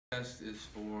Test is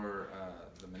for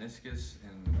the meniscus,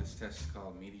 and this test is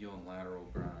called medial and lateral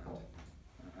grind.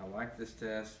 I like this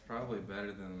test probably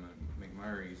better than the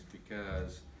McMurray's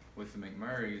because with the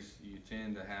McMurray's you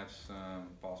tend to have some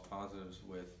false positives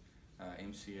with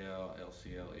MCL,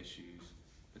 LCL issues,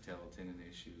 patella tendon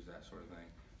issues, that sort of thing.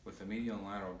 With the medial and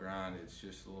lateral grind, it's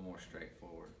just a little more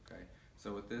straightforward. Okay,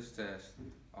 so with this test,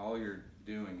 all you're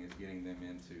doing is getting them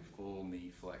into full knee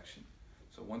flexion.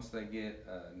 So once they get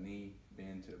a knee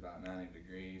bend to about 90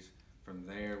 degrees, from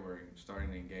there we're starting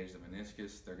to engage the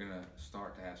meniscus. They're going to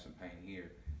start to have some pain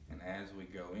here, and as we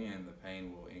go in, the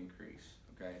pain will increase.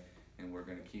 Okay, and we're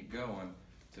going to keep going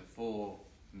to full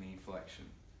knee flexion.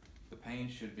 The pain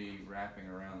should be wrapping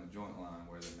around the joint line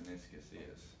where the meniscus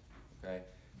is. Okay,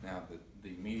 now the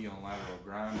medial and lateral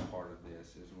grind part of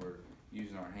this is we're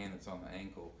using our hand that's on the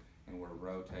ankle and we're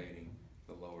rotating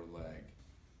the lower leg.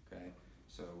 Okay,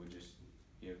 so we just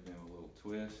give them a little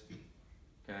twist,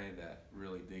 okay, that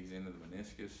really digs into the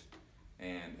meniscus,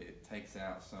 and it takes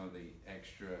out some of the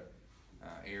extra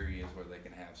areas where they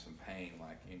can have some pain,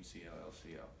 like MCL,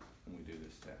 LCL, when we do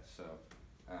this test. So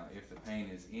if the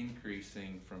pain is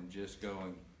increasing from just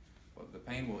going, well, the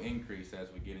pain will increase as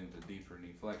we get into deeper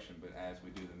knee flexion, but as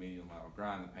we do the medial and lateral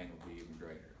grind, the pain will be even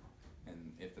greater.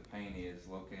 And if the pain is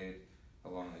located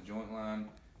along the joint line,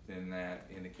 then that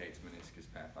indicates meniscus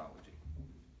pathology.